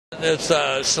It's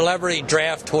a celebrity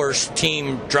draft horse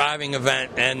team driving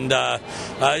event, and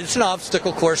it's an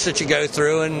obstacle course that you go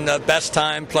through, and best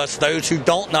time plus those who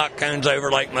don't knock cones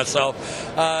over like myself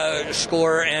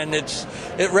score, and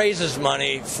it raises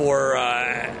money for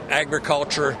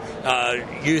agriculture,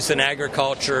 youth in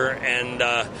agriculture, and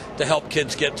to help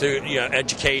kids get through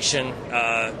education.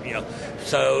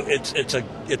 So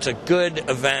it's a good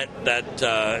event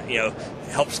that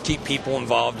helps keep people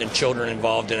involved and children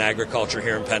involved in agriculture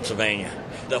here in Pennsylvania.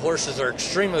 The horses are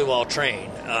extremely well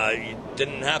trained. You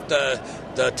didn't have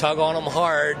to tug on them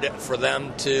hard for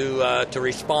them to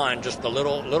respond. Just a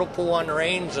little pull on the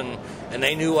reins, and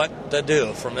they knew what to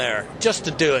do from there. Just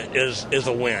to do it is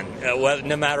a win,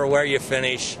 no matter where you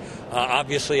finish.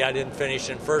 Obviously, I didn't finish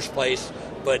in first place,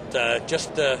 but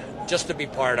just to be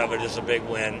part of it is a big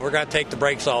win. We're going to take the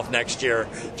brakes off next year.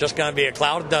 Just going to be a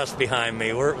cloud of dust behind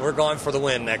me. We're going for the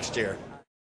win next year.